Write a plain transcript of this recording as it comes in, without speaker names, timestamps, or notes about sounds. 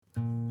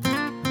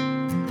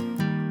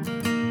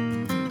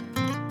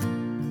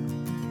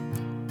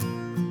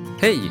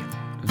Hej!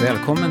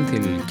 Välkommen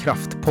till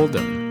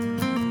Kraftpodden.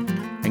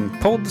 En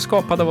podd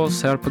skapad av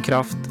oss här på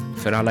Kraft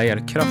för alla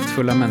er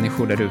kraftfulla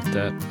människor där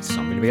ute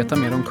som vill veta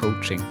mer om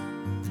coaching.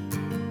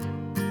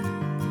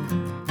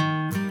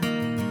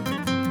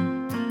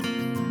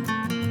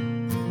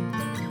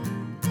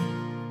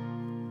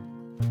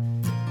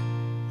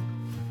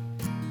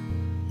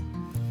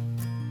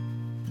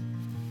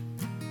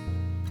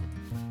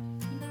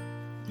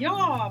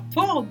 Ja,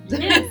 podd!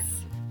 Yes!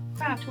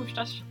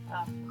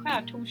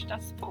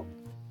 Skärtorsdagspodd.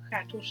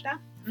 Skärtorsdag,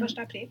 1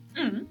 april.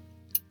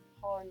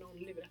 Har någon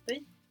lurat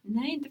dig?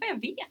 Nej, inte vad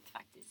jag vet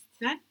faktiskt.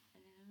 Nej.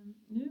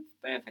 Nu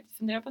börjar jag faktiskt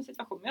fundera på en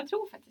situation, men jag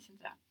tror faktiskt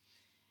inte det.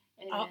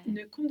 Ja,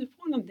 nu kom du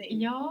på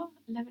någonting. Ja,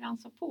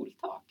 leverans av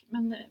pooltak.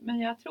 Men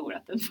jag tror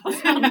att den var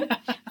sann.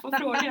 Får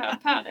fråga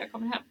Per när jag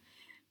kommer hem.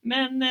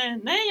 Men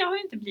nej, jag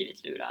har inte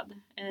blivit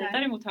lurad.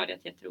 Däremot hörde jag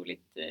ett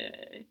jätteroligt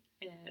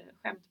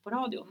skämt på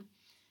radion.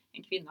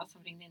 En kvinna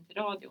som ringde in till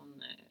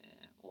radion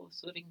och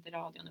så ringde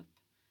radion upp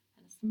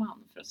hennes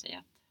man för att säga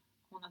att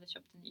hon hade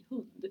köpt en ny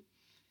hund.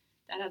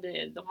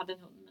 De hade en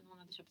hund men hon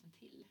hade köpt en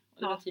till.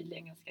 Och det var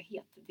tydligen ganska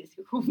het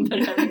diskussion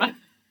där hemma.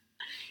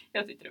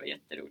 Jag tyckte det var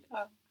jätteroligt.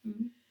 Ja.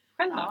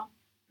 Själv då? Ja.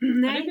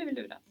 Nej,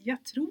 Nej,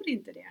 jag tror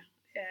inte det.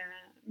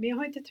 Men jag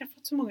har inte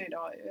träffat så många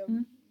idag.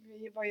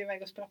 Vi var ju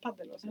iväg och spelade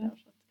paddel och sådär.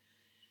 Så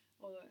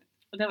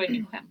och det var ju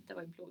inget skämt, det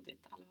var ju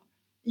blodigt allvar.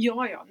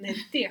 Ja, nej,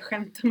 det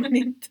skämtar man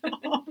inte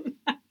om.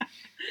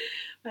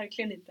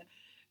 Verkligen inte.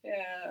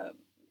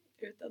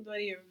 Utan då är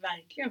det ju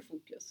verkligen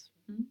fokus.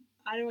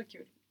 Ja, det var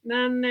kul.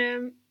 Men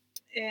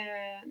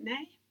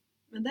nej.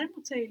 Men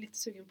däremot så är jag lite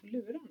sugen på att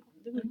lura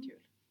någon. Det var kul.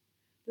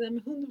 Det där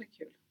med hunden var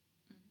kul.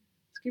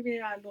 Skulle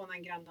vilja låna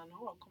en Grand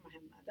och komma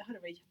hem med. Det hade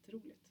varit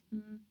jätteroligt.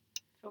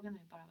 Frågan är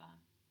ju bara vad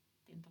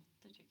din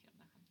dotter tycker om det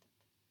här skämtet.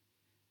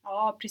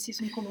 Ja, precis,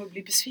 som kommer att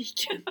bli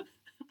besviken.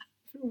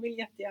 För hon vill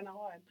jättegärna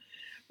ha en.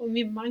 Och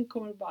min man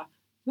kommer att bara,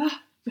 va?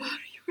 Vad har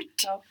du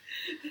gjort? Ja,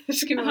 det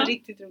skulle vara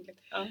riktigt roligt.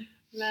 Ja.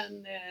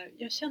 Men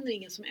jag känner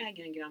ingen som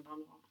äger en Grand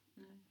Danois,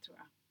 tror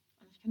jag.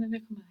 Annars kan du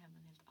väl komma hem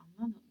med en helt annan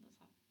hund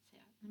och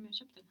säga, men jag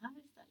köpte den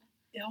här istället.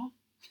 Ja,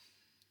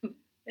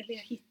 eller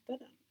jag hittade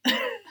den.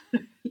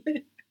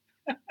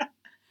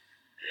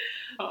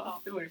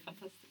 Ja, det var ju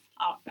fantastiskt.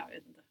 Ja, jag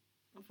vet inte.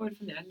 Man får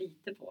fundera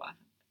lite på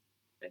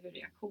hur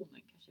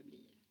reaktionen kanske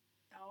blir.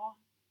 Ja,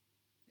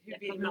 hur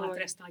vill man att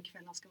resten av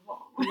kvällen ska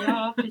vara?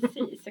 Ja,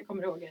 precis. Jag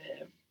kommer ihåg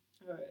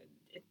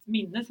ett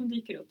minne som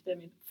dyker upp. Det är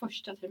min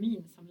första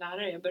termin som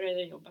lärare. Jag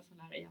började jobba som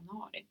lärare i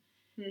januari.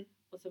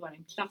 Och så var det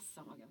en klass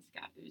som var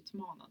ganska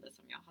utmanande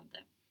som jag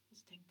hade. Och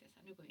så tänkte jag så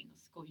här, nu går jag in och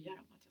skojar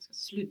om att jag ska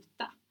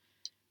sluta.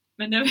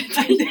 Men jag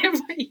vet inte. Det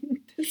var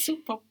inte så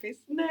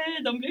poppis.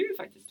 Nej, de blev ju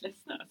faktiskt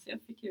ledsna. Så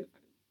jag fick ju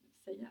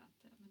säga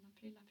att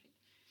april.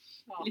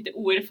 Ja. Lite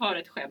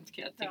oerfaret skämt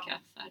kan jag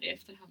tycka så här i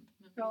efterhand.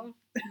 Men,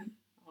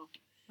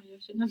 man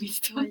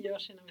gör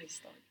sina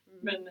misstag.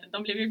 Men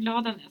de blev ju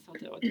glada när jag sa att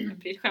det var ett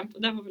aprilskämt.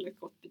 Och det var väl ett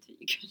gott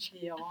betyg kanske.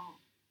 Ja,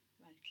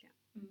 verkligen.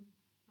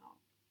 Ja.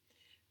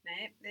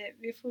 Nej,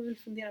 vi får väl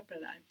fundera på det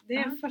där. Det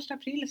är 1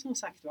 april som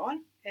sagt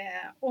var.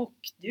 Och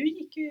du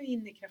gick ju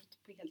in i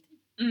Kraft på heltid.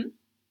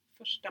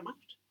 1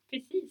 mars.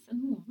 Precis, en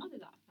månad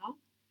idag. Ja.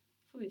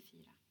 Får vi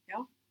fira.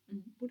 Ja,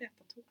 borde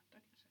äta tårta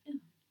kanske.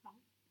 Ja.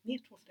 Mer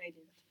tårta i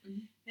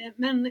livet.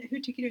 Men hur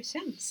tycker du det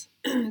känns?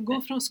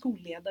 Gå från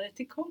skolledare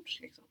till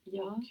coach liksom.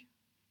 Ja. Och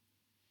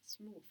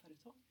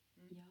småföretag.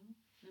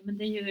 Ja, men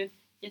det är ju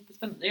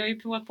jättespännande. Jag har ju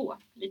provat på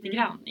lite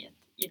grann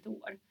i ett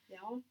år.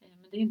 Ja.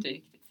 Men det är inte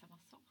riktigt samma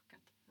sak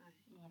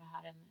att vara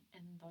här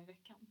en dag i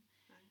veckan.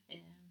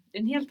 Det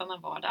är en helt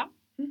annan vardag.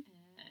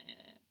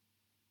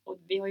 Och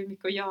vi har ju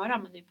mycket att göra,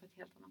 men det är på ett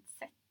helt annat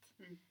sätt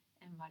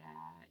än vad det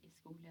är i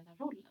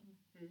skolledarrollen.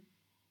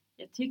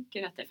 Jag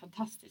tycker att det är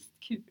fantastiskt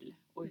kul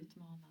och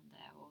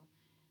utmanande. Och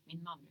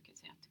min man brukar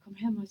säga att du kommer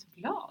hem och är så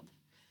glad.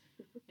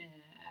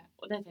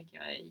 Och det tänker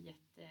jag är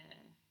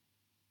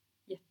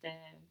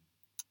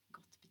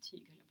jättegott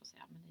betyg, höll jag på att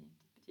säga. Men det är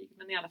inte ett betyg.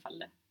 Men i alla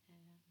fall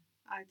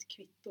ett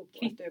kvitto på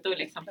att jag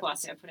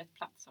är på rätt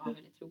plats och har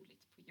väldigt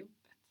roligt på jobbet.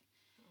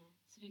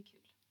 Så det är kul.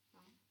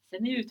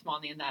 Sen är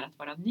utmaningen där att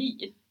vara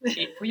ny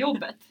på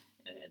jobbet.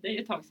 Det är ju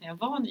ett tag sedan jag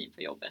var ny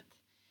på jobbet.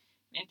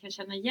 Men jag kan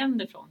känna igen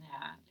det från när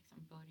jag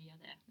liksom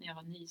började. När jag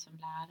var ny som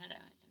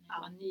lärare. Eller när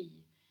jag var ny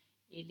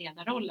i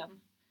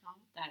ledarrollen.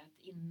 Där att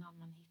innan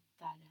man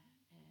hittar.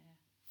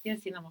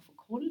 Dels innan man får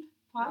koll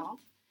på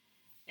allt.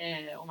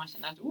 Och man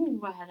känner att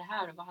vad är det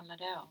här och vad handlar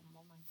det om.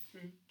 Och man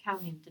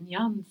kan inte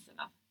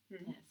nyanserna.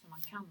 Som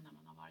man kan när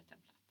man har varit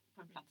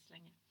på en plats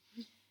länge.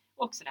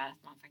 Och också där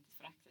att man faktiskt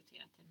får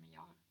acceptera att men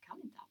jag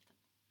kan inte allt.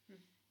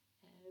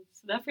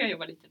 Så där får jag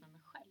jobba lite med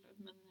mig själv.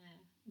 Men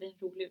det är en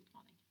rolig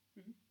utmaning.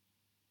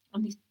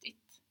 Och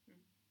nyttigt.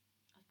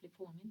 Att bli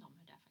påmind om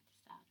hur det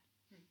faktiskt är.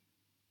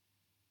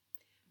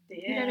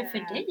 Hur är det för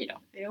dig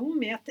då? Jo,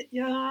 men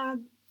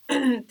jag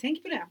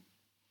tänker på det.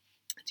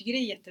 Jag tycker det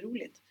är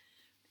jätteroligt.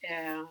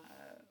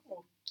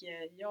 Och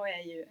jag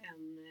är ju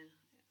en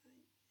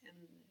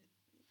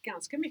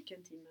ganska mycket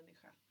en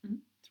teammänniska.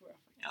 Tror jag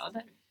faktiskt. Ja, det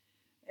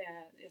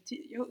är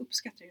du. Jag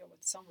uppskattar att jobba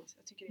tillsammans.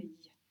 Jag tycker det är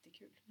jättekul.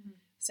 kul.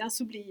 Sen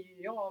så blir ju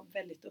jag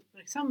väldigt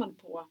uppmärksammad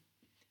på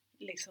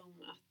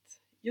liksom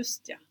att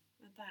just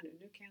vänta här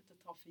nu kan jag inte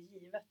ta för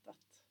givet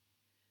att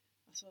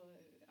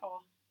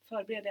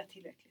förbereder jag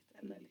tillräckligt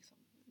eller liksom,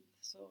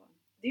 så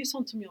det är ju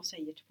sånt som jag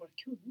säger till våra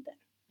kunder.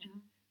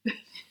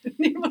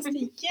 Ni måste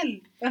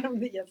hjälpa de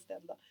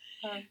nyanställda.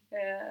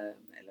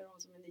 Eller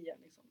de som är nya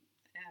liksom.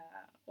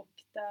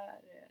 Och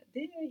det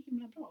är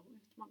himla bra att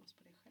utmanas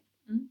på det själv.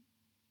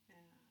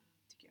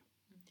 Tycker jag.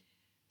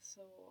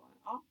 Så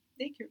ja,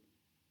 det är kul.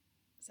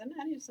 Sen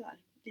är det ju så här,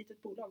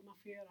 litet bolag, man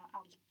får göra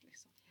allt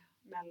liksom,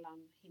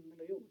 mellan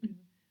himmel och jord.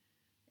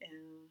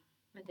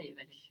 Men det är ju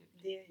väldigt kul.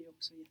 Det är ju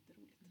också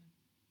jätteroligt.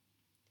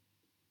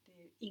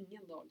 Det är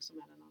ingen dag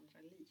som är den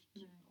andra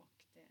lik.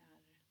 Och det är,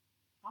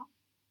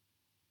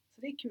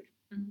 så det är kul.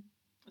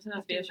 Och sen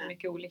att vi gör så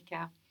mycket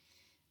olika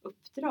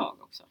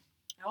uppdrag också.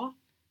 Ja.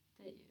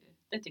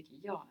 Det tycker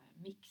jag är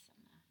mixen.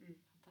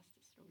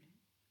 Fantastiskt rolig.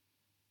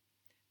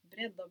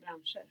 Bredd av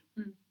branscher.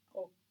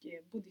 Och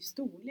både i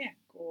storlek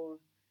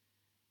och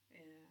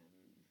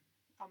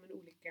men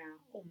olika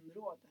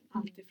områden.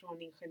 Allt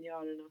ifrån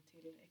ingenjörerna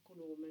till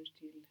ekonomer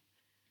till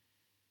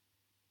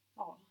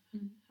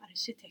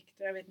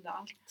arkitekter. Jag vet inte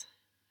allt.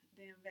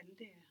 Det är en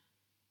väldigt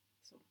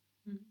så.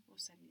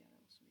 Och säljare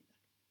och så vidare.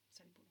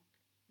 Säljbolag.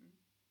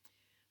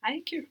 Det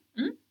är kul.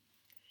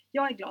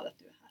 Jag är glad att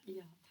du är här.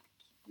 Ja,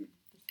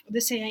 tack. Och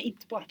det säger jag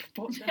inte bara på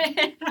podden.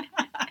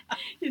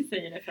 Du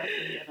säger det för att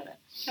du gör det.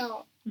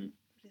 Ja,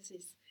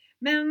 precis.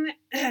 Men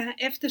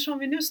eftersom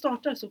vi nu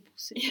startar så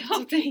positivt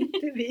så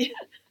tänkte vi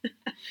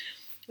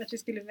att vi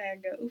skulle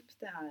väga upp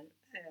det här,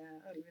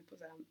 höll vi på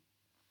sen,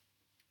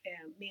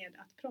 med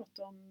att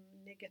prata om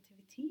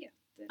negativitet,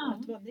 eller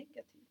att vara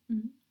negativ.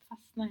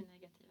 Fastna i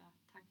negativa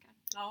tankar.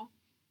 Ja.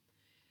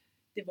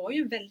 Det var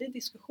ju en väldig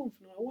diskussion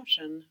för några år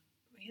sedan,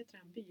 vad heter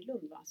han,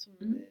 Bylund va?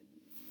 Som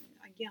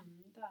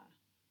Agenda,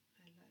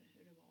 eller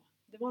hur det var.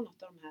 Det var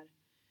något av de här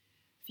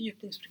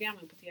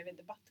fördjupningsprogrammen på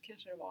TV-debatt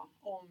kanske det var,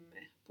 om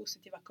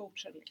positiva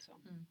coacher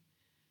liksom.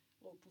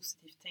 Och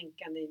positivt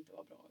tänkande inte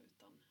var bra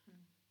utan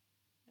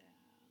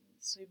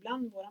så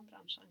ibland våran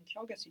bransch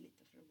anklagas ju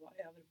lite för att vara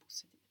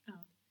överpositiv.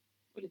 Ja.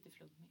 Och lite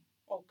flummig.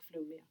 Och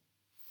flummiga.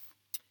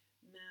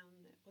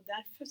 Och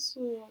därför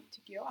så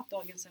tycker jag att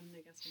dagens ämne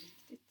är ganska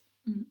viktigt.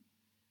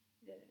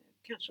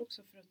 Kanske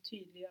också för att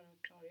tydliggöra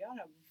och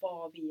klargöra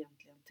vad vi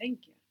egentligen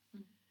tänker.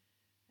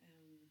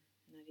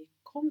 När det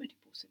kommer till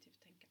positivt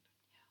tänkande.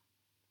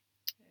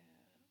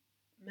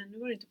 Men nu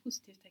var det inte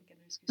positivt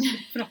tänkande vi skulle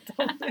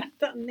prata om,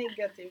 utan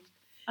negativt.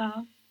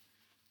 Ja.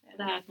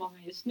 Det här att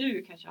många just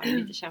nu kanske har det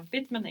lite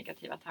kämpigt med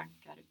negativa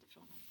tankar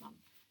utifrån att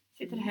man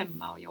sitter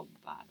hemma och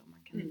jobbar och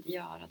man kan inte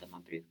göra det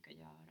man brukar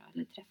göra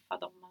eller träffa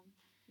dem man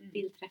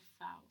vill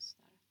träffa och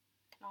sådär.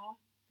 Ja.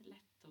 Det är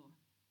lätt att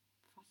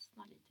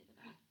fastna lite i det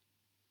där.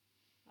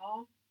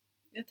 Ja,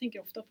 jag tänker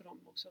ofta på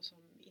dem också som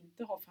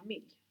inte har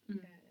familj.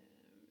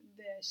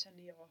 Det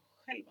känner jag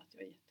själv att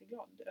jag är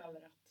jätteglad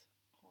över att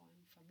ha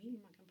en familj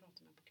man kan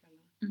prata med på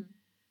kvällarna.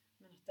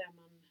 Men att det är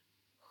man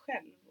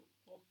själv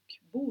och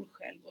bor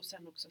själv och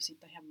sen också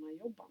sitta hemma i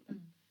jobbande.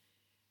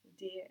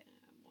 Det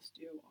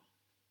måste ju vara,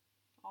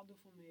 då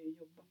får man ju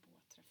jobba på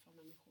att träffa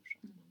människor så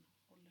att man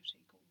håller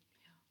sig igång.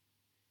 Ja.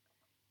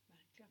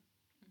 Verkligen.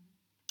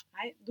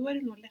 Nej, då är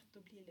det nog lätt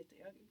att bli lite,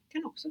 jag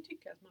kan också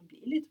tycka att man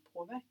blir lite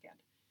påverkad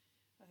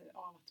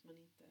av att man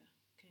inte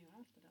kan göra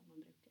allt det där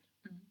man brukar.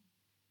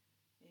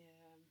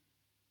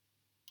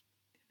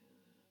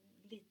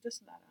 Lite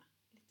sådär,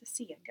 lite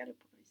segare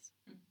på något vis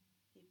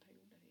i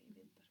perioder i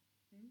vinter.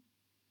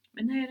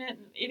 Men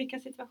i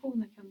vilka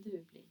situationer kan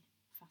du bli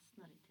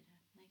fastna lite i det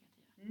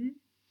negativa?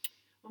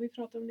 Om vi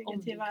pratar om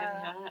negativa... Om du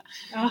kan göra det.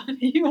 Ja,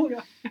 jo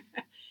då.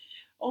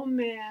 Om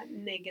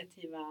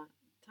negativa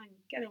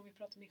tankar, om vi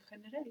pratar mer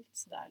generellt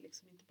sådär,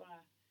 liksom inte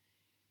bara...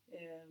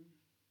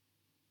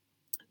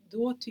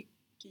 Då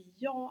tycker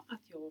jag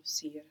att jag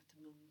ser ett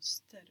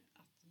mönster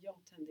att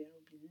jag tenderar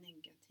att bli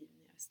negativ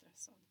när jag är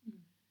stressad.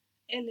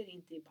 Eller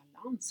inte i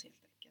balans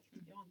helt enkelt.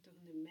 Jag har inte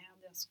hunnit med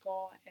det jag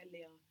ska, eller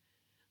jag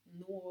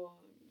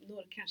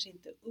når kanske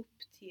inte upp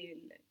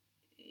till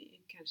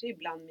kanske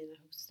ibland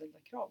mina högst ställda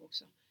krav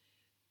också.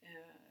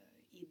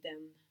 I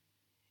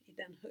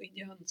den höjd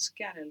jag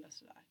önskar eller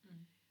sådär.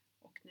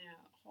 Och när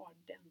jag har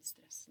den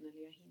stressen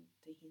eller jag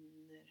inte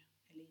hinner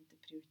eller inte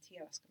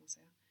prioriterar ska man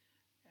säga.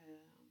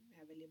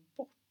 Jag väljer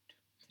bort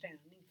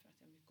träning för att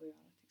jag har mycket att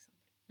göra till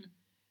exempel.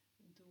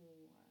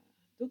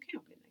 Då kan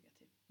jag bli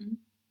negativ.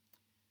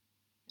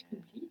 Hur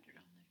blir du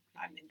då?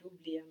 Men då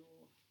blir jag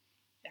nog...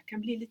 Jag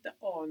kan bli lite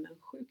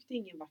avundsjuk, det är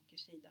ingen vacker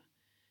sida.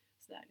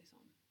 Sådär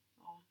liksom,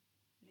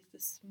 lite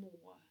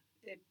små,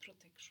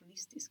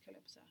 protektionistisk höll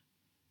jag på att säga.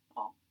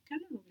 Ja, kan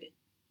det nog bli.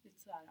 Lite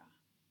sådär,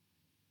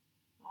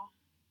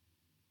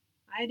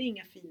 nej det är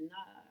inga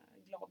fina,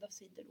 glada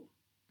sidor då.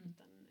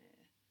 Utan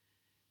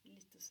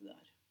lite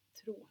sådär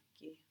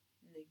tråkig,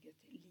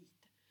 negativ,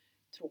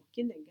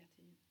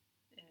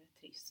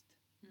 trist.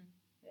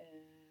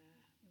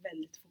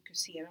 Väldigt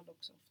fokuserad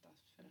också ofta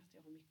för att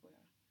jag har mycket att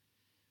göra.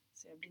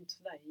 Så jag blir inte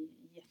sådär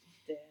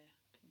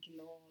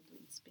jätteglad och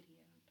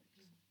inspirerande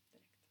liksom,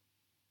 direkt.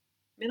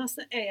 Medan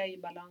är jag i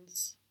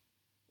balans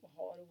och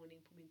har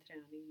ordning på min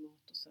träning,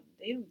 mat och sömn.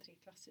 Det är de 3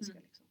 klassiska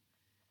liksom.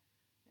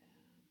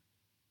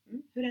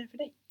 Hur är det för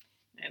dig?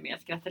 Nej, men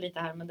jag skrattar lite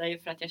här, men det är ju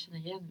för att jag känner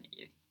igen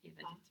mig i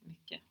väldigt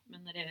mycket.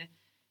 Men när det är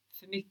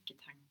för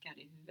mycket tankar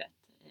i huvudet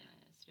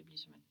så det blir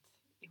som ett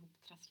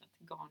ihoptrasslat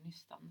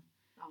garnnystan.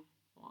 Ja.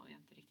 Och jag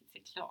inte riktigt ser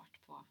klart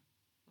på att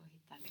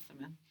hitta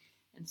liksom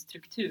en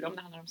struktur. Om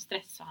det handlar om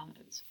stress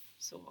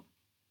så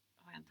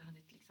har jag inte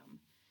hunnit liksom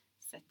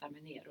sätta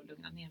mig ner och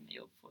lugna ner mig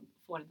och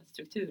få den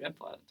strukturen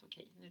på att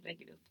okej, nu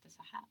lägger vi upp det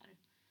så här.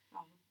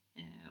 Ja.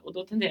 Och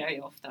då tenderar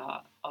jag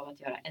ofta av att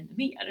göra ännu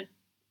mer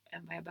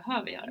än vad jag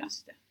behöver göra.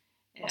 Just det.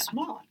 Vad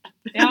smart.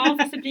 Ja,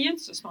 fast det blir ju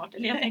inte så smart.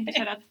 Eller jag tänker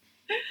så att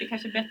det är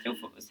kanske är bättre att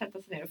få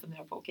sätta sig ner och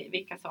fundera på okej,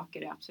 vilka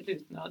saker är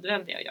absolut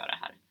nödvändiga att göra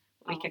här.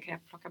 Och vilka kan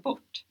jag plocka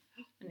bort.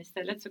 Men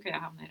istället så kan jag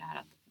hamna i det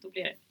här att då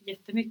blir det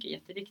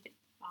jätteviktigt.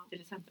 Ja.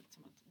 Till exempel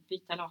som att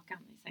byta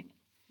lakan i sängen.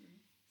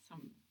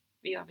 Som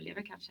vi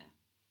överlever kanske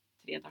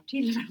 3 dagar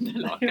till med de där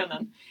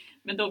lakanen.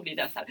 Men då blir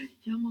det så här,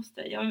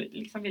 jag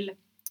liksom vill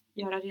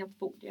göra rent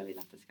bord. Jag vill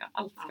att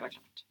allt ska vara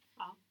klart.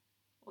 Ja.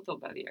 Och då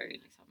behöver jag ju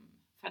liksom,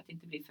 för att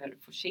inte bli för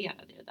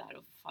forcerad i det där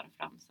och fara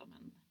fram som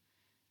en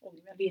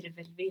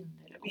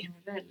virvelvind eller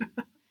ångväll.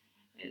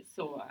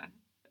 Så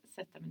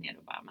sätta mig ner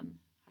och bara, men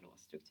hallå,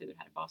 struktur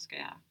här.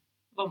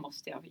 Vad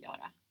måste jag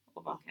göra?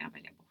 Och vad kan jag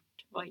välja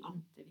bort? Vad är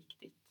inte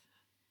viktigt?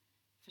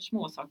 För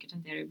små saker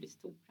tenderar ju att bli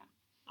stora.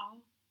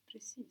 Ja,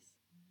 precis.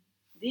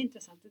 Det är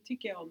intressant. Det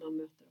tycker jag man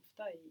möter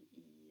ofta i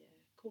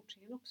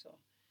coachingen också.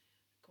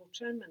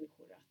 Coachar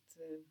människor att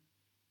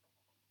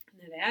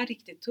när det är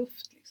riktigt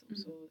tufft liksom,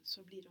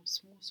 så blir de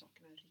små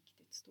sakerna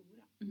riktigt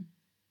stora.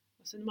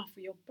 Och så när man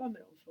får jobba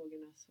med de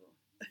frågorna så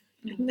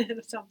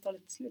när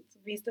samtalet är slut så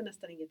finns det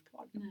nästan inget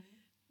kvar.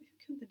 Hur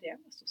kunde det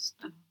vara så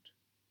stort?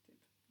 Typ.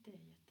 Det är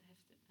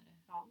jättehäftigt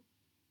när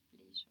det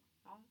blir så.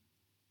 Ja.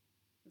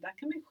 Där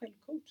kan man ju själv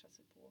coacha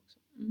sig på också.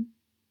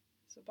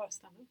 Så bara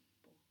stanna upp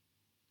och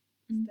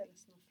ställa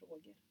sig några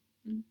frågor.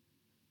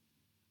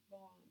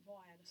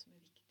 Vad är det som är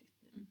viktigt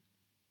nu?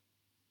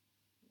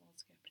 Vad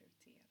ska jag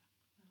prioritera?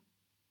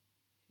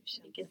 Hur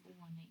känns vilken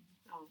ordning?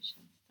 Hur känns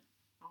det?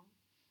 Ja,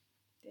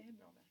 det är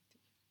bra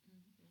verktyg.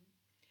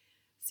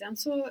 Sen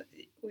så,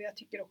 och jag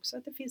tycker också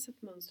att det finns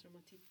ett mönster om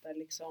man tittar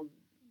liksom,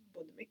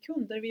 både med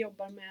kunder vi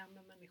jobbar med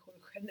människor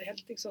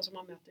generellt liksom, som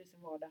man möter i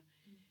sin vardag.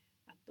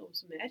 Att de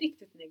som är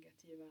riktigt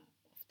negativa,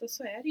 ofta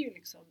så är det ju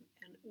liksom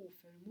en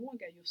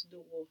oförmåga just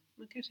då,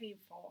 man kanske är i en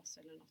fas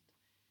eller något,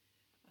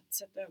 att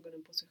sätta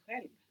ögonen på sig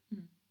själv.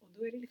 Och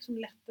då är det liksom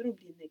lättare att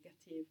bli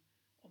negativ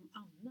om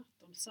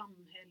annat, om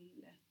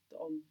samhället,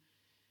 om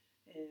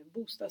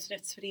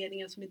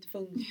bostadsrättsföreningen som inte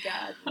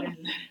funkar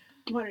eller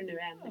vad det nu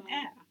än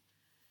är.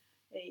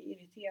 Är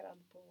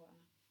irriterad på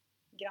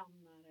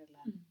grannar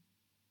eller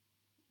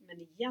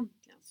men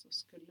egentligen så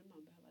skulle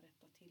man behöva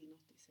rätta till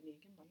något i sin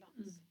egen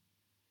balans.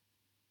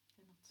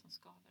 Det är något som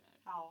skaver där.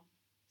 Ja,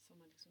 som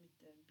man liksom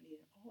inte blir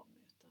av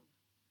med utan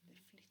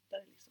det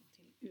flyttar liksom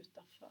till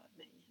utanför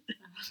mig.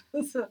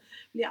 Och så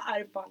blir jag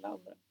arg på alla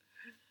andra.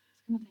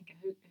 Ska man tänka,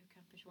 hur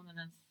kan personen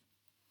ens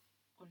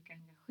orka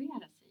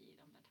engagera sig i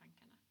de där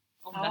tankarna?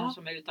 Om det här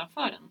som är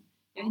utanför en.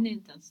 Jag hinner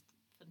inte ens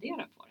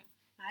fundera på det.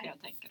 Nej.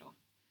 Jag tänker då.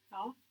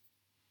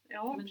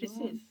 Ja, men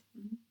precis.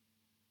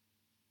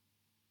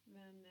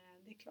 Men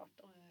det är klart,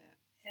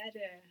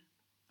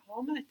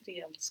 har man ett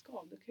rejält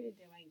skav då kan ju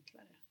det vara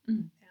enklare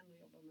än att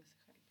jobba med sig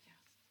själv.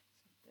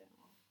 Så att,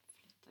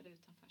 flytta det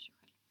utanför sig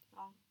själv.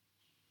 Ja,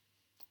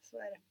 så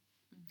är det.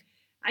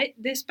 Nej,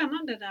 det är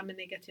spännande där med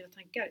negativa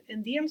tankar.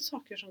 En del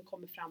saker som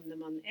kommer fram när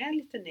man är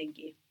lite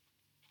neggig,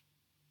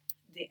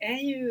 det är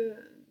ju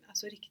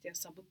alltså riktiga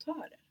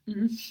sabotörer.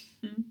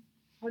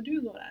 Har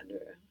du några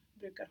du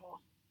brukar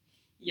ha?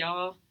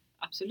 Ja,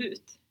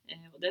 absolut.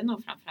 Och det är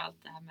nog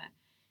framförallt det här med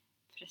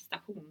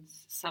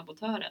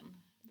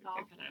prestationssabotören, brukar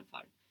jag kalla den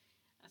för.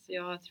 Alltså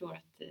jag tror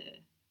att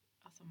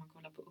alltså om man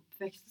kollar på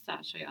uppväxt så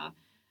har jag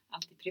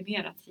alltid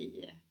premierats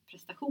i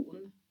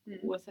prestation.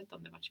 Oavsett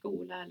om det varit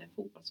skola eller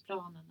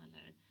fotbollsplanen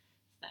eller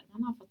sådär.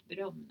 Man har fått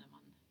beröm när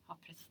man har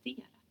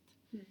presterat.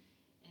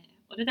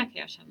 Och det där kan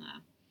jag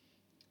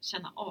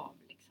känna av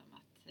liksom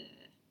att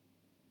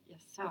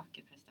jag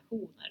söker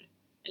prestationer.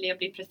 Eller jag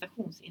blir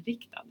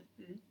prestationsinriktad.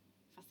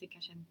 Fast det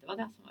kanske inte var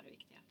det som var det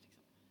viktiga.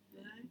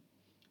 Liksom.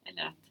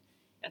 Eller att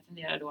jag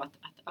tenderar då att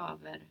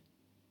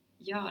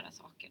övergöra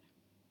saker.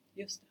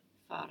 Just det.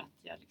 För att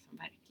jag liksom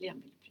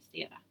verkligen vill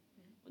prestera.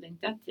 Och det är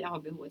inte att jag har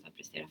behovet att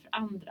prestera för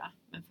andra,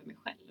 men för mig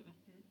själv.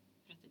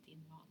 För att det är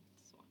invant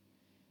så.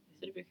 Så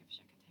det brukar jag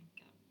försöka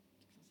tänka.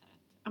 Liksom så här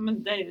att,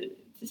 men det är ju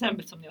till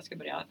exempel som när jag ska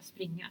börja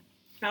springa.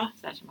 Så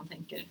här som man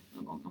tänker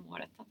någon gång om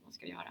året att man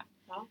ska göra.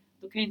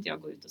 Då kan inte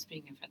jag gå ut och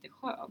springa för att det är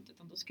skönt.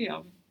 Utan då ska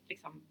jag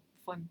liksom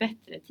få en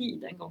bättre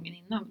tid än gången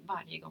innan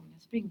varje gång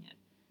jag springer.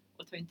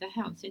 Och ta inte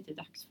hänsyn till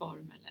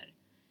dagsform eller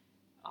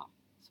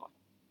så.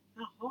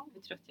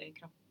 Hur trött jag är i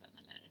kroppen.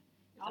 Eller,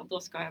 då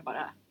ska jag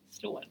bara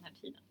slå den här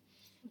tiden.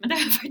 Men det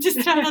har jag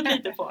faktiskt tränat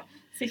lite på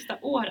sista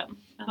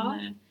åren.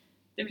 Men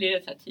det blir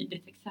ett så här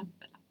tydligt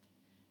exempel. Att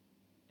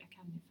jag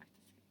kan ju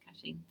faktiskt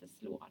kanske inte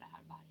slå det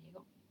här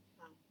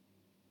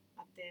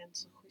det är inte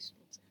så schysst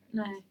mot sig själv.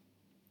 Nej.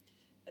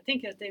 Jag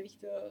tänker att det är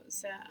viktigt att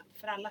säga,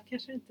 för alla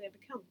kanske inte är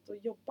bekant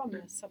att jobba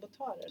med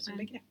sabotörer som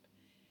begrepp.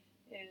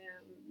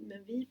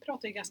 Men vi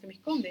pratar ju ganska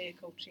mycket om det i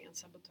coachingen,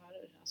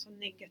 sabotörer. Alltså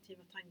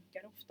negativa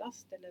tankar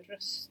oftast, eller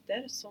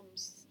röster som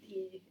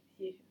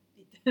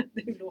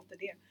hur låter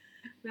det?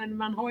 Men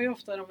man har ju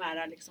ofta de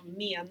här liksom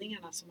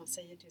meningarna som man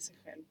säger till sig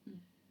själv.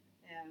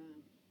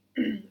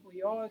 Och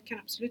jag kan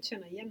absolut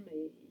känna igen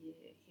mig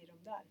i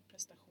de där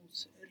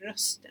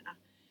prestationsrösterna.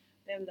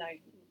 Det är den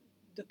där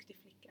duktig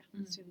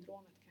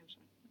flicka-syndromet kanske.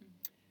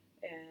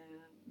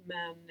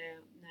 Men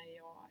när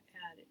jag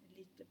är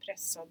lite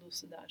pressad och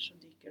sådär så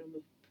dyker de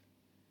upp.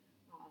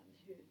 Ja,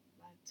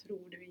 vad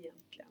tror du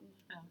egentligen?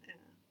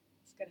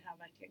 Ska det här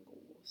verkligen gå?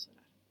 Och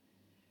sådär.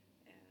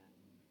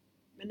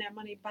 Men när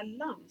man är i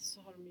balans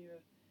så har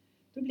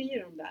då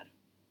blir de där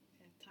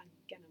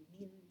tankarna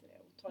mindre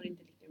och tar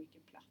inte lika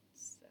mycket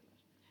plats.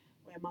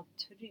 Och är man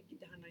trygg,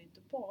 det handlar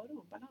inte bara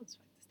om balans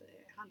faktiskt,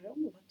 det handlar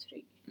om att vara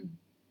trygg.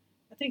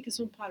 Jag tänker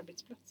som på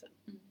arbetsplatsen.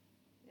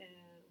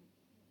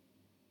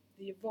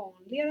 Det är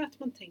vanligare att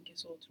man tänker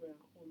så, tror jag,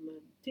 om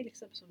man till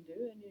exempel som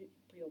du är ny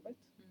på jobbet.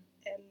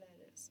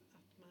 Eller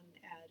att man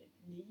är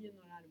ny i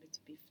några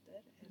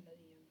arbetsuppgifter. Eller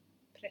i en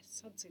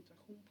pressad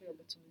situation på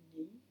jobbet som är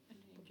ny.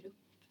 Eller i en grupp.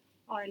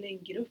 Ja, eller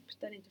en grupp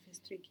där det inte finns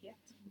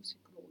trygghet.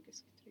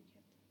 Psykologisk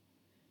trygghet.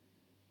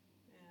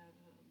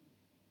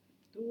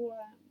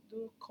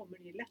 Då kommer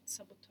det ju lätt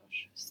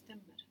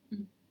sabotörsstämmer.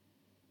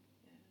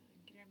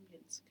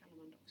 Gremlins kallar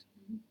man det också.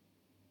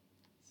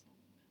 Som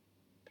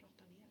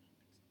pratar ner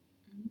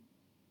en.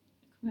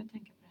 Nu kommer jag att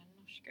tänka på det här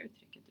norska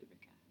uttrycket du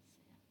brukar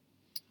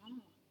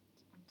säga.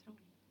 Om troll.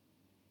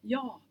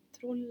 Ja,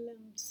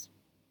 trollen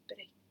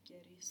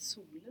spräcker i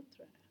solen, tror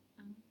jag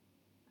det är.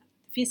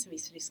 Det finns en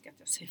viss risk att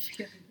jag säger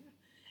fel.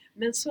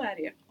 Men så är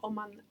det ju. Om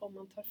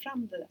man tar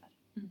fram det där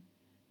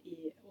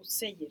och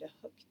säger det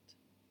högt,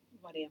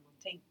 vad det är man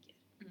tänker.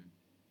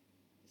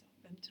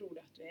 Vem tror du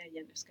att du är,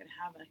 Jenny? Ska det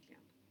här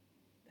verkligen?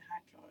 Det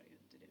här klarar ju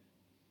inte du.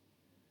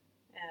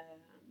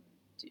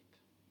 Typ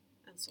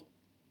en sån.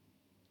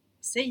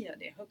 Säger jag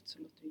det högt så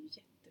låter det ju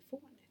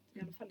jättefånigt. I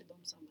alla fall i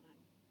de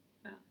sammanhangen.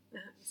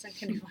 Sen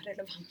kan det ju vara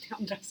relevant i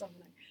andra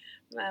sammanhang.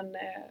 Men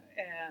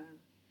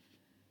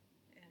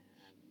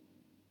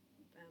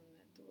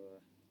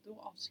då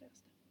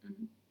avslöjas det.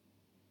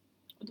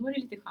 Och då är det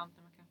lite skönt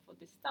när man kan få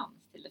distans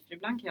till det. För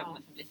ibland kan jag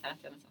nästan bli så här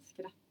att jag nästan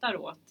skrattar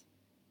åt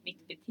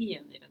mitt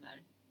beteende i den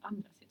där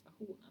andra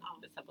situationen.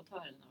 Där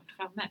sabotören har varit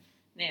framme.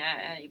 När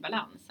jag är i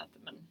balans. Att,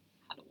 men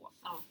hallå.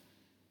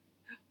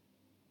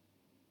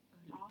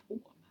 På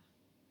med.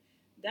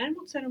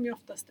 Däremot så är de ju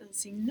oftast en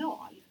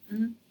signal.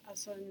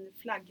 Alltså en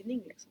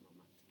flaggning liksom om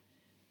att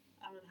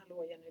ja, men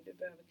hallå Jenny, du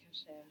behöver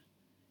kanske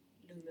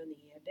lugna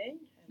ner dig.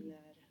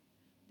 Eller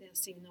det är en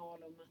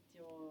signal om att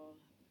jag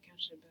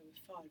kanske behöver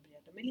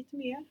förbereda mig lite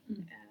mer.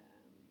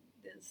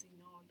 Det är en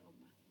signal om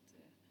att...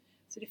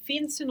 Så det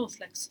finns ju någon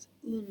slags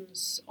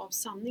uns av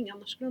sanning,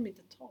 annars skulle de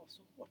inte ta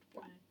så hårt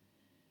på det.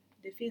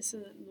 Det finns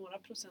några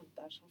procent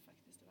där som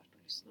faktiskt är värt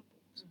att lyssna på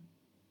också.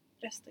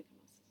 Resten kan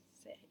man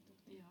säga helt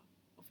åt. Ja.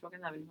 Och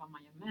frågan är väl vad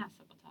man gör med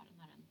sabotören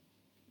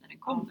när den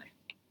kommer.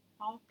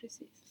 Ja,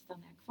 precis.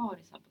 Stannar jag kvar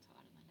i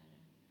sabotören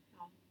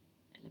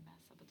eller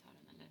med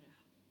sabotören eller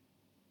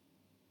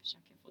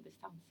försöker få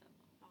distansen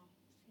och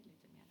se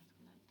lite mer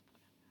rationellt på det.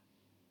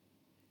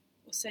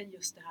 Och sen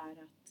just det här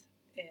att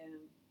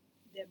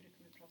det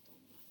brukar vi prata om,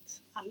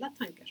 att alla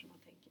tankar som man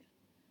tänker,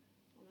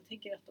 om man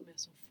tänker att de är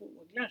som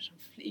fåglar som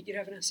flyger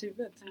över ens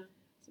huvud,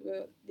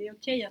 så det är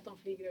okej att de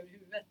flyger över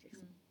huvudet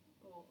liksom,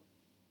 och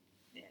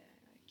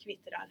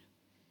kvittrar,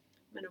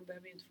 men de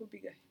behöver ju inte få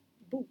bygga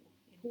bo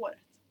i håret.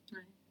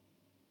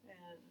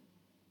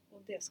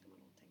 Och det ska man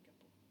nog tänka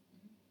på.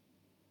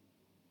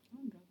 Ja,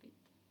 en bra bit.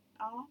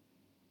 Ja,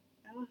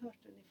 jag har hört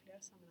den i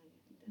flera sammanhang.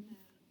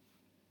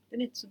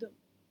 Den är inte så dum.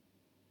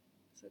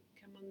 Så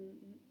kan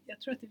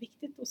jag tror att det är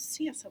viktigt att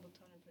se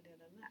sabotören för det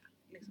den är.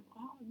 Liksom,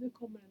 nu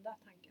kommer den där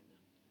tanken.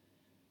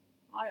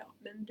 Ja,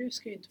 men du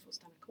ska ju inte få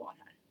stanna kvar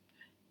här.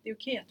 Det är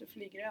okej att du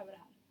flyger över det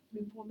här.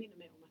 Du påminner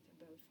mig om att jag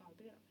behöver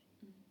förbereda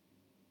mig.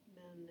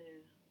 Men,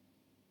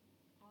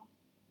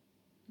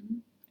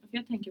 För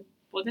jag tänker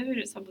både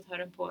hur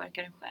sabotören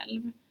påverkar en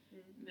själv,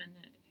 men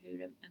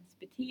hur ens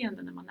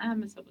beteende när man är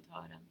med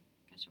sabotören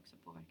kanske också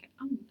påverkar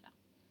andra.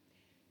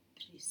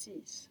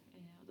 Precis.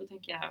 Och då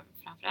tänker jag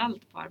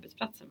framförallt på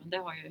arbetsplatsen, men det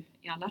har ju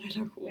i alla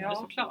relationer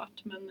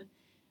såklart. Men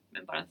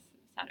bara så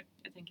här,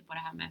 jag tänker på det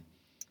här med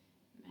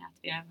att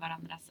vi är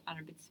varandras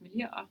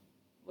arbetsmiljö.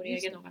 Vår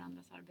egen och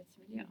varandras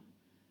arbetsmiljö.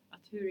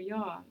 Att hur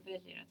jag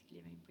väljer att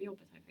kliva in på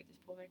jobbet har ju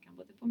faktiskt påverkan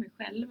både på mig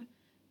själv,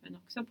 men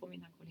också på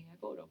mina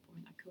kollegor och på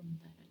mina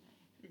kunder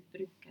eller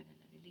brukare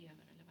eller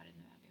elever eller vad det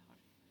nu är vi har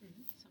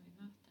som vi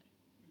möter.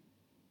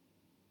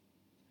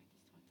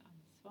 Faktiskt ha ett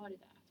ansvar i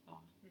det, att vad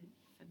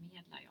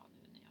förmedlar jag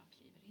nu när jag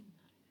kliver in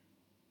här.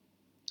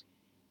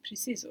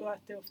 Precis, och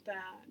att det ofta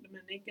de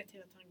här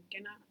negativa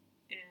tankarna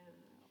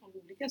av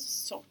olika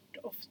sort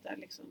ofta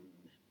liksom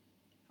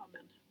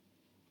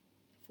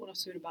får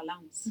oss ur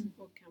balans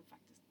och kan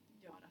faktiskt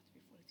göra att vi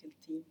får ett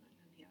helt team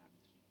eller en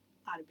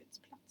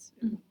arbetsplats.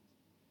 Mm.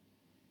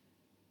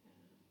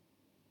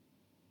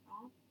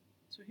 Ja,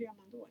 så hur gör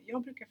man då?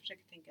 Jag brukar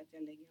försöka tänka att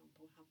jag lägger dem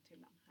på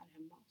hatthyllan här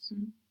hemma. Så.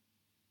 Mm.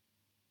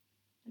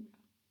 Det är bra.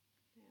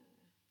 Eh,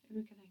 Jag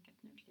brukar tänka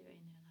att nu kliver jag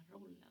in i den här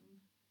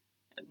rollen.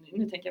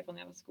 Nu tänker jag på när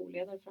jag var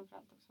skolledare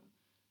framförallt också.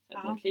 Så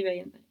att Ja. nu kliver jag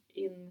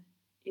in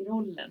i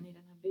rollen, i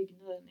den här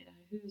byggnaden, i det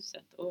här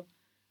huset.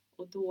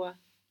 Och då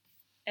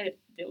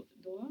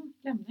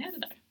lämnar jag det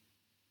där.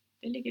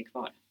 Det ligger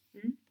kvar.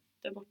 Mm.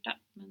 Där borta.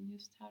 Men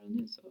just här och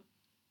nu så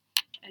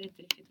är det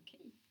inte riktigt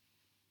okej.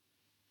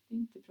 Det är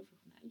inte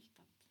professionellt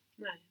att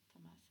Nej. ta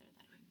med sig det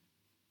där in.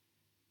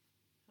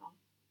 Ja.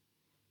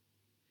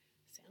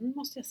 Sen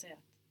måste jag säga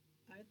att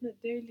jag vet inte,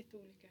 det är ju lite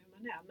olika hur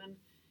man är, men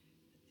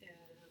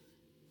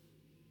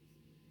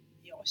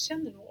jag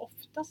känner nog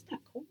oftast när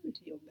jag kommer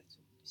till jobbet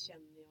så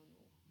känner jag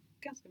nog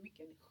ganska mycket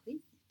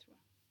energi, tror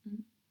jag.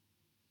 Mm.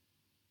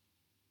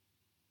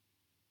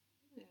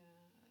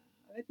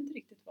 Jag vet inte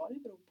riktigt vad det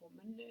beror på,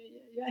 men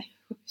jag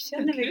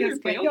känner mig Kul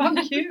ganska på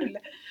jobbet. kul.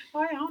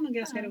 Ja, jag har nog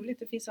ganska Ja. roligt.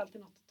 Det finns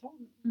alltid något att ta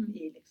Mm.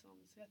 i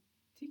liksom. Så jag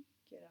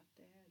tycker att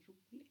det är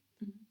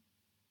roligt. Mm.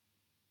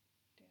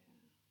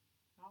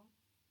 Ja.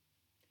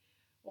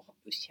 Och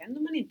känner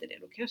man inte det,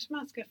 då kanske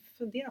man ska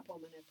fundera på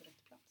om man är på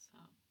rätt plats. Ja,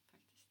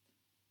 faktiskt.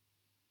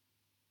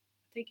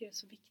 Jag tänker det är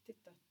så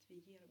viktigt att vi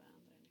ger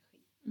varandra energi.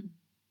 Mm.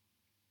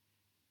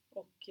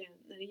 Och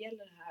när det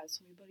gäller det här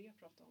som vi börjar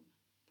prata om,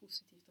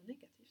 positivt och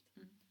negativt.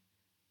 Mm.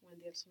 Och en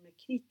del som är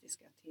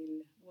kritiska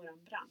till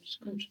våran bransch,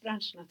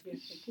 coachbranschen, att vi är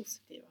för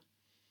positiva.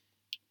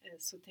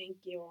 Så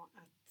tänker jag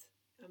att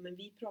men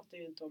vi pratar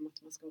ju inte om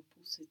att man ska vara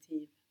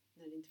positiv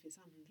när det inte finns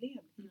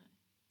anledning. Nej.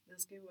 Den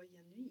ska ju vara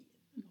genuin,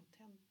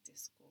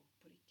 autentisk och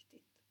på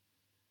riktigt.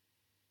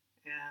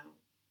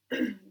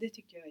 Det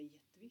tycker jag är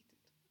jätteviktigt.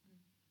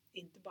 Mm.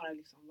 Inte bara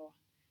liksom vara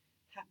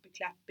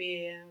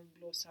happy-clappy,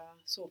 blåsa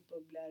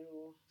såpbubblor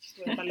och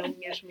stora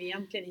ballonger som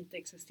egentligen inte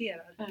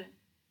existerar. Nej.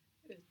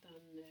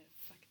 Utan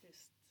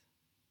faktiskt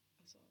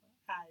alltså,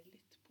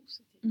 ärligt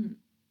positiv.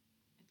 Mm.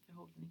 Ett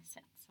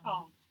förhållningssätt som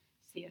Ja.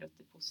 ser åt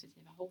det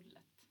positiva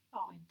hållet.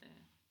 Ja. Och inte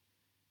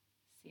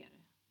ser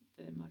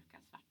det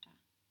mörka, svarta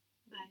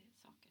Nej.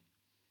 saker.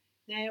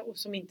 Nej, och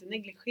som inte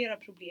negligerar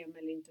problem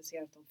eller inte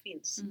ser att de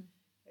finns. Mm.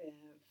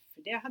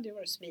 För det hade ju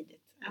varit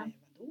smidigt. Ja. Nej,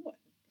 vadå?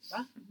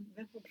 Va? Mm.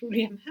 Vem får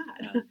problem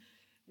här? Ja.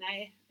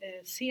 Nej,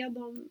 se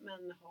dem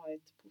men ha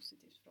ett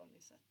positivt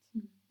förhållningssätt.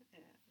 Mm.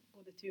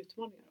 Både till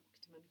utmaningar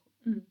och till människor.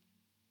 Mm.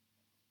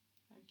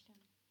 Verkligen.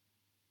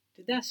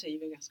 Det där säger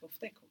vi ganska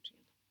ofta i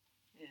coachingen.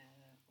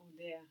 Och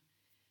det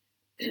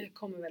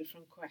kommer väl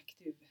från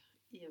Coactive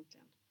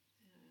egentligen.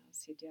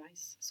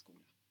 CGIs skola.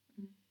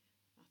 Mm.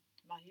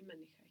 Att varje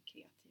människa är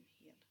kreativ,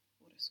 hel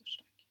och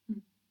resursstark.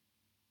 Mm.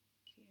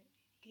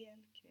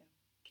 Kreativ.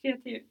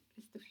 Kreativ.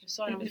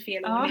 Sa de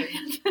fel Ja, ordning?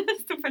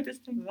 det stod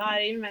faktiskt tänkt.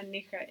 Varje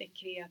människa är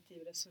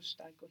kreativ,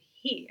 resursstark och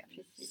hel.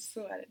 Precis.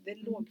 Så är det. Det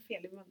låg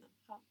fel i munnen.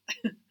 Ja.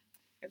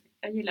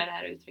 Jag gillar det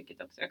här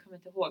uttrycket också. Jag kommer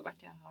inte ihåg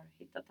vart jag har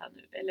hittat det här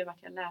nu. Eller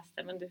vart jag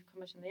läste. Men du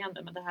kommer känna igen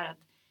det. Men det här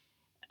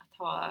att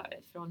ha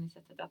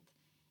förhållningssättet att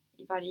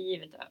i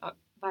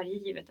varje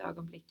givet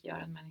ögonblick gör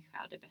en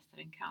människa det bästa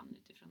den kan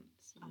utifrån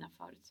sina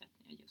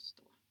förutsättningar just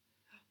då.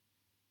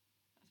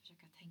 Att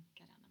försöka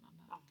tänka det när man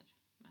möter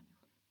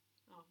människor.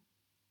 Ja.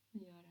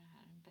 Nu gör det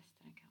här den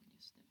bästa den kan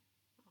just nu.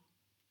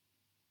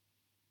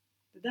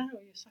 Det där har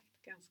jag ju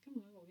sagt ganska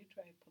många gånger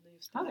tror jag på det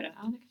just det Har du här. det?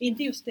 Ja, det kan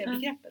Inte jag. just det Ja.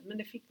 begreppet, men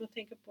det fick mig att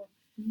tänka på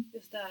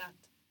just det här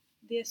att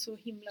det är så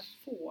himla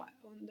få.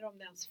 Undrar om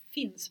det ens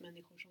finns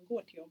människor som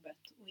går till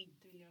jobbet och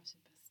inte vill göra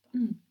sitt bästa.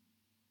 Mm.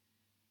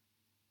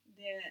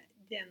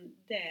 Det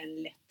är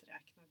en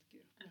lätträknad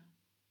grupp. Ja.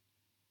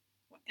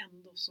 Och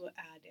ändå så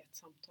är det ett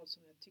samtal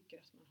som jag tycker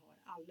att man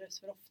har alldeles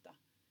för ofta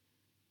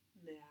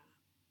med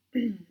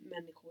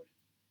människor.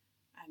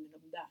 Nej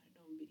men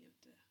de vill ju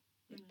inte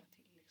hjälpa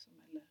till liksom.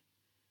 Eller,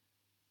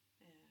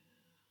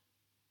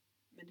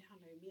 men det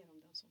handlar ju mer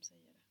om den som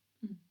säger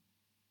det. Mm.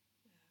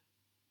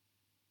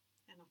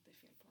 Än att det är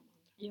fel på de andra.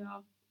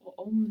 Ja, och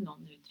om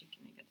någon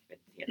uttrycker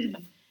negativitet,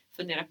 att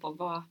fundera på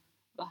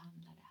vad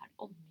handlar det här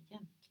om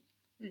egentligen?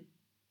 Mm.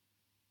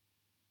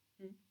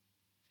 Mm.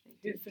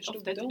 Hur förstod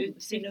ofta ett de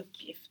uttryck. sin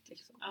uppgift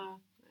liksom?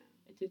 Ja,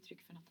 ett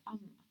uttryck för något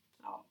annat.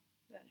 Ja,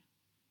 det är det.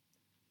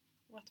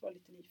 Och att vara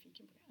lite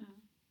nyfiken på det. Ja.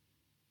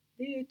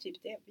 Det är ju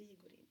typ det vi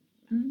går in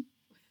med Mm.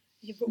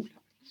 i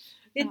bolag.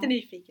 Lite Ja.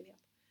 nyfikenhet.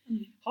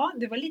 Mm. Ja,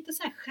 det var lite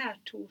så här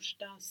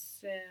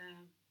skärtorsdags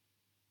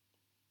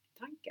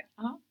tankar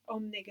Ja.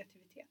 om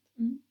negativitet.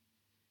 Mm.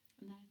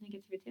 Den här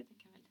negativiteten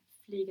kan väl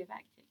flyga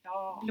iväg till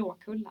Ja,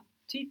 Blåkulla.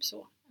 typ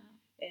så. Ja.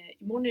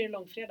 Imorgon är det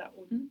långfredag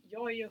och Mm.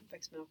 jag är ju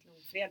uppväxt med att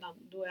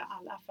långfredagen då är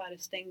alla affärer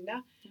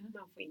stängda. Ja.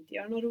 Man får inte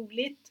göra något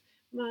roligt.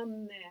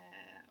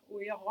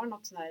 Och jag har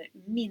något sån här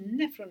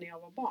minne från när jag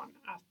var barn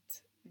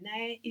att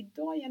nej,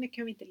 idag Jenny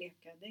kan vi inte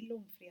leka, det är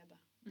långfredag.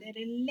 Det är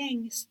den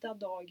längsta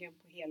dagen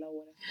på hela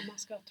året och man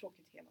ska ha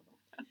tråkigt hela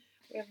dagen.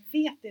 Och jag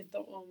vet inte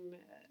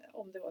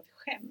om det var ett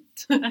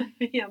skämt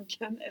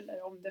egentligen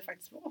eller om det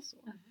faktiskt var så.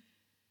 Ja.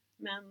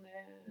 Men Men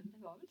det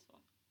var väl så för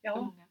ja,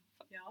 många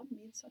Jag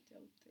minns att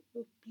jag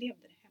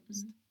upplevde det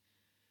hemskt.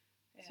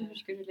 Så hur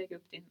ska du lägga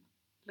upp din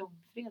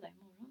långfredag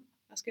imorgon?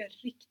 Jag ska ha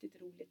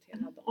riktigt roligt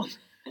hela dagen.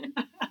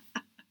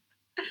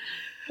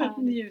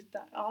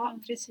 Njuta, ja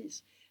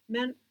precis.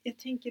 Men jag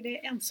tänker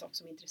det är en sak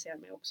som intresserar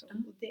mig också.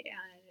 Och det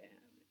är,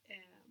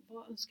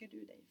 vad önskar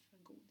du dig för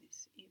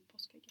godis i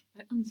påskägget?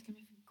 Jag önskar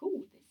mig för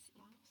godis i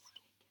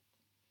påskägget.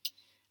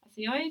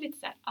 Alltså jag är lite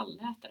så här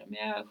allätare,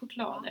 men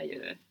choklad är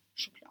ju...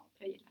 Choklad.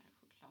 Jag gillar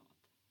choklad.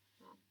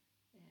 Ja.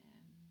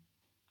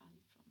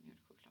 Allt från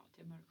mjölkchoklad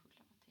till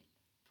mörkchoklad till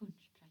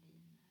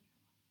punschpraliner.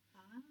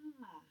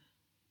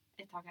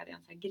 Ett tag hade jag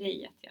en sån här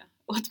grej att jag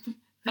åt,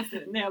 fast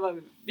när jag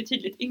var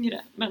betydligt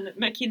yngre, men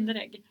med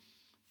Kinderägg.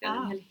 Så jag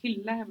hade en hel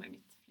hylla hemma i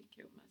mitt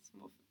flickrum med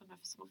de här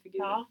små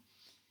figurer. Ja,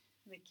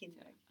 med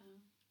Kinderägg.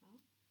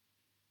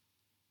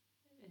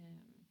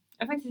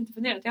 Jag har faktiskt inte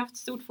funderat. Jag har haft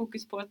stort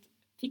fokus på att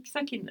fixa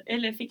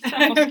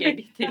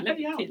påskägg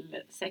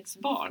till 6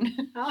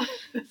 barn. Ja.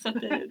 Så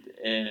att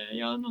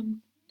jag har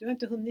någon... Du har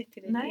inte hunnit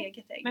till ditt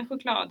eget ägg. Men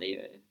choklad är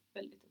ju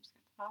väldigt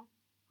uppskattat. Ja.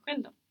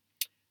 Själv då?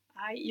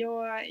 Nej,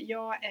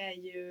 jag är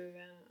ju...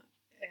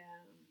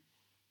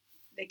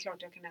 det är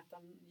klart jag kan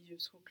äta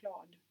ljus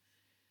choklad.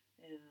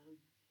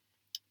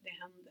 Det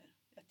händer.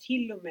 Jag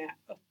till och med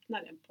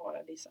öppnade en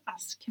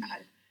paradisask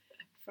här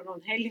för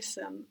någon helg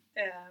sedan.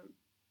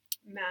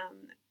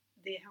 Men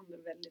det händer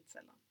väldigt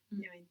sällan.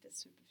 Jag är inte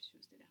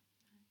superförtjust i det.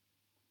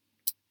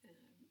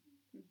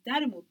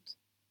 Däremot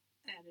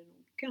är det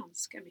nog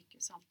ganska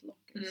mycket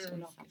saltlakrits och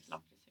lakrits.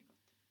 Saltlakrits är gott.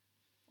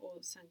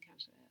 Och sen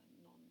kanske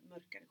någon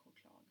mörkare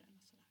choklad eller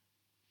sådär.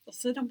 Och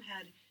så de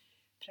här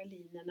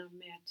pralinerna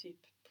med typ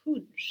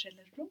punsch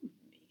eller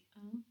rom i.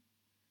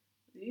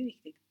 Det är ju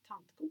riktigt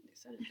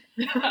tantgodis, är det inte?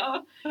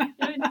 Ja,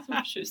 jag är inte så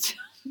förtjust.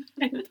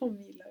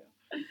 De gillar jag.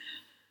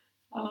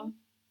 Ja.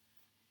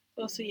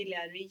 Och så gillar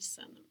jag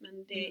risen,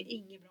 men det är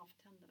inget bra för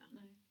tänderna.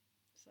 Nej.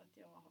 Så att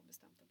jag har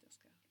bestämt att jag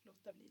ska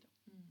låta bli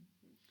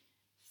dem.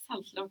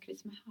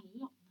 Saltlakrits med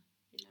hallon.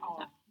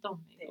 Ja,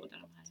 de är det goda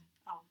är de här.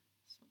 Ja.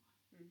 Så.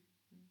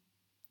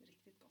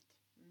 Riktigt gott.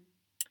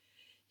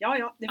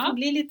 Ja, det får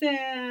bli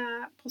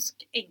lite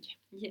påskägg.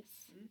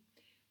 Yes.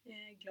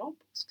 Glad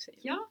påsk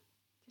säger vi. Ja,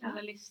 till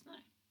alla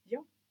lyssnare.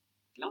 Ja.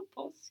 Glad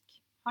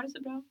påsk. Ha det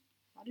så bra.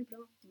 Ha det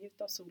bra.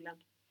 Njut av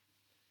solen.